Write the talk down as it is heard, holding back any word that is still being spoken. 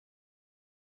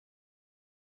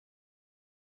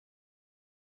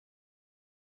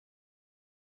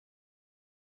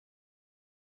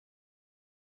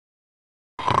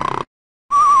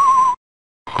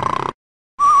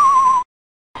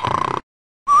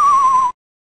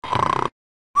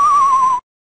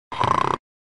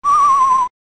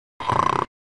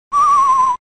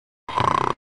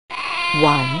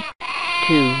1,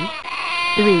 2,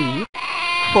 3,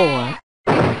 4.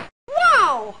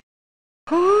 Wow!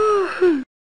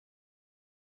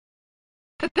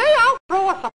 Today I'll throw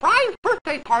a surprise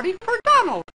birthday party for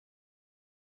Donald.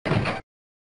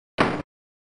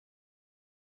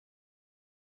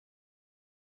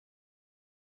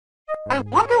 I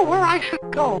wonder where I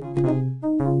should go.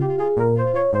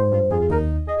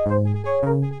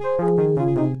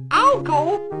 I'll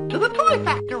go to the toy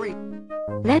factory.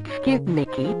 Let's give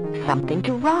Mickey something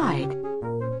to ride.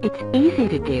 It's easy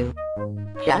to do.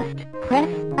 Just press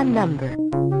a number.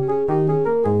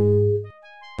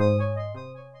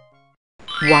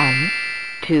 1,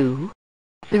 2,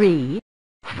 3,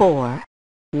 4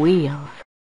 wheels.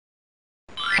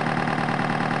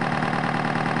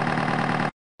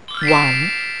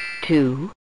 1,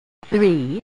 2,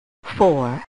 3,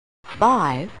 4,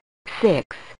 5,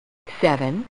 6,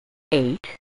 7, 8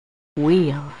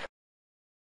 wheels.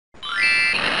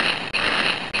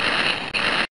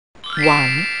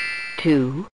 1,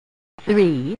 2,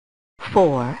 3,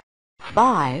 4,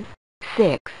 5,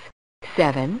 6,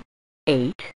 7,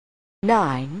 8,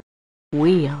 9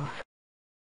 wheels.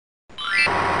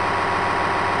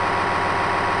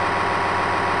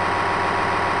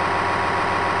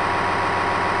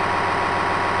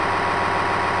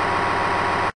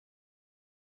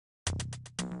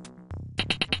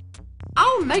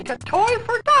 I'll make a toy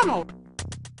for Donald.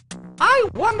 I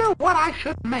wonder what I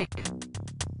should make.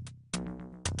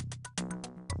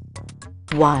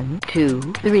 1, 2,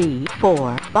 3,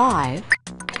 4, 5.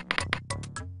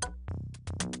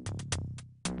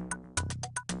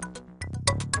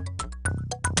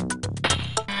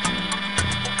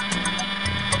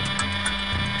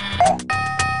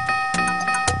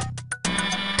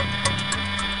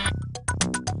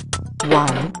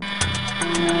 1,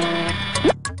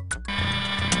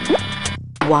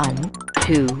 1,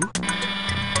 2,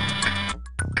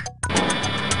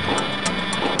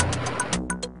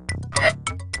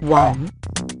 1,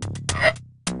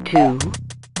 2,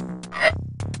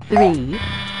 3,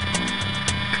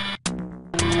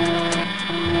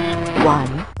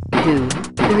 1, 2,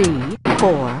 3,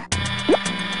 4.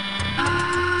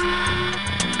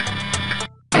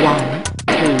 1,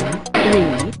 2,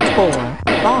 3, 4,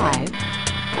 5.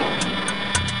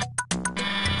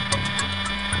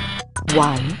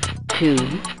 1, 2,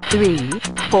 3,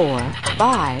 4,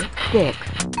 5, 6.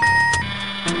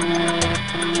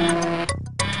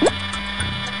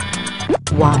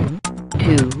 1,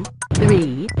 2,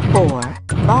 3, 4,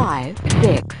 5,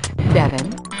 6,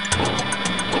 7.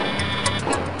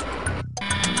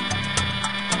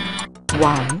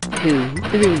 1, 2,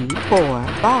 3, 4,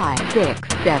 5, 6,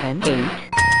 7, 8.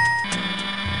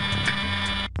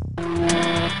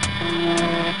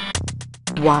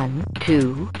 1,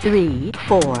 2, 3,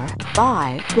 4,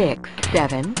 5, 6,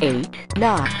 7, 8,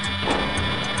 9.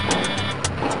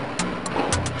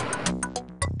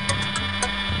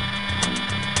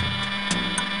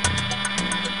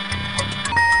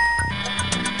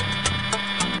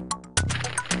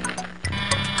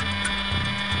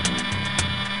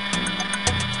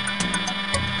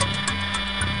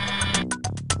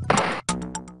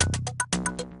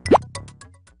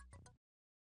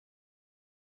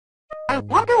 I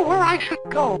wonder where I should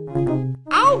go.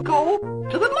 I'll go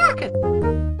to the market.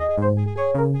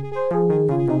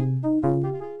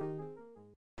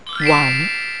 1,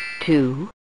 2,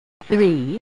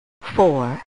 3,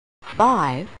 4,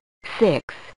 5,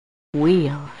 6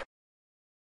 wheels.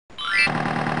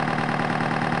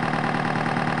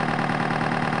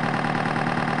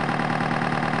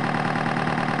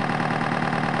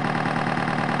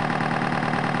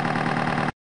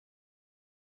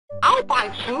 'll buy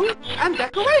food and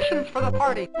decorations for the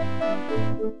party.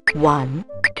 1,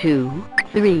 2,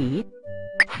 3,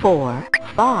 4,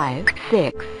 5,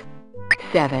 6,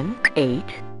 7, 8,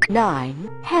 9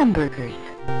 hamburgers.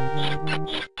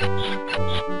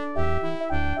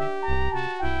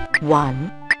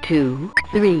 1, 2,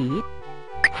 3,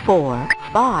 4,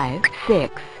 5,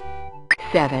 6,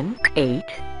 7, 8,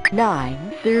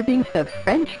 9 servings of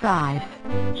French fries.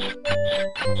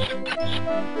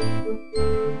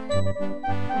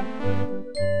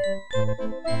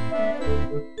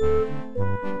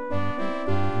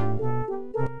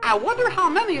 I wonder how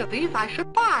many of these I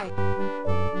should buy.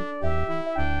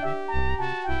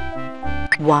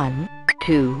 1,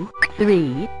 2,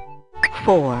 3,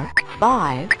 4,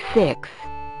 5, 6,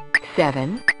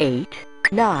 7, 8,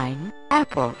 9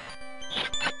 apples.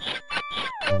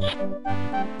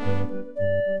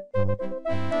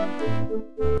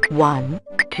 1,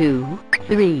 2,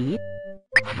 3,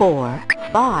 4,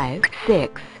 5,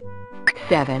 6,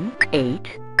 7,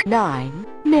 8, 9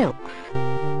 milks.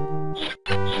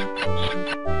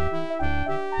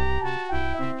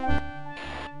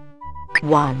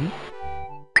 1,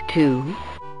 2,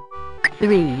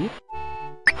 3,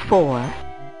 4,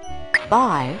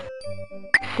 5,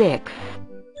 6,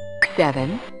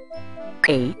 7,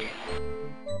 8,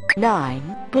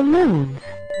 9 balloons.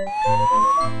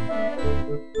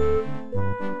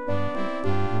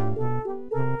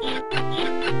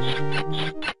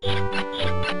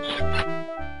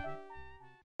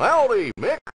 Howdy,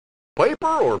 Mick.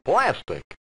 Paper or plastic?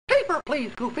 Paper,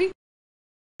 please, Goofy.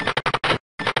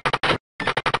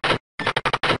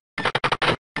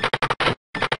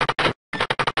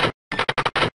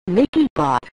 Mickey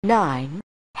bought 9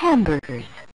 hamburgers.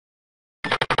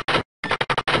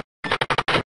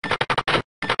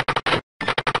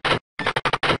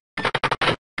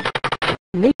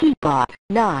 Mickey bought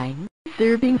 9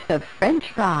 servings of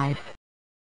French fries.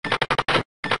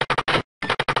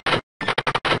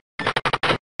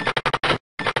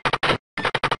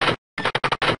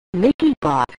 Mickey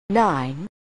bought 9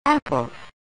 apples.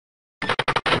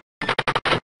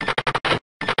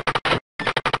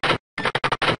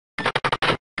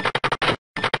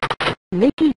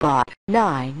 Mickey bought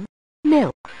 9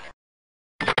 milks.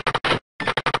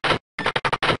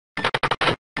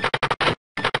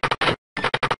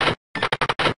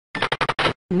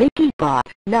 Mickey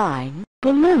bought 9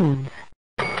 balloons.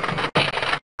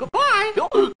 Goodbye.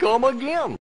 Come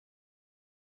again.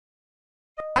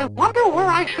 I wonder where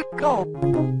I should go.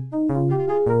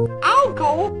 I'll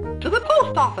go to the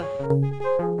post office.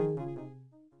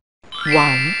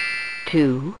 1,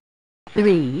 2,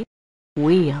 3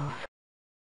 wheels.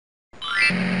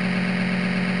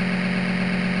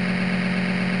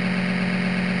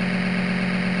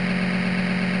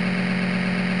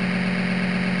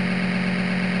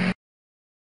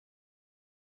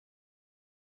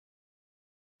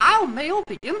 I'll mail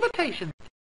the invitations.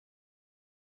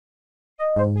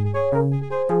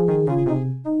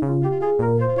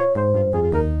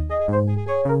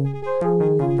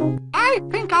 I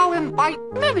think I'll invite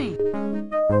Minnie.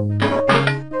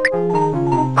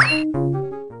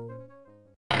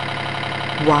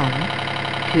 1,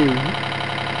 2,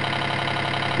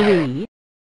 3.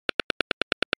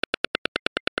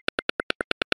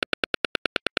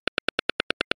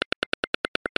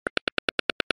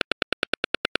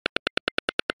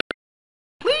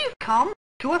 Please come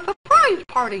to a surprise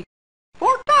party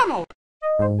for Donald.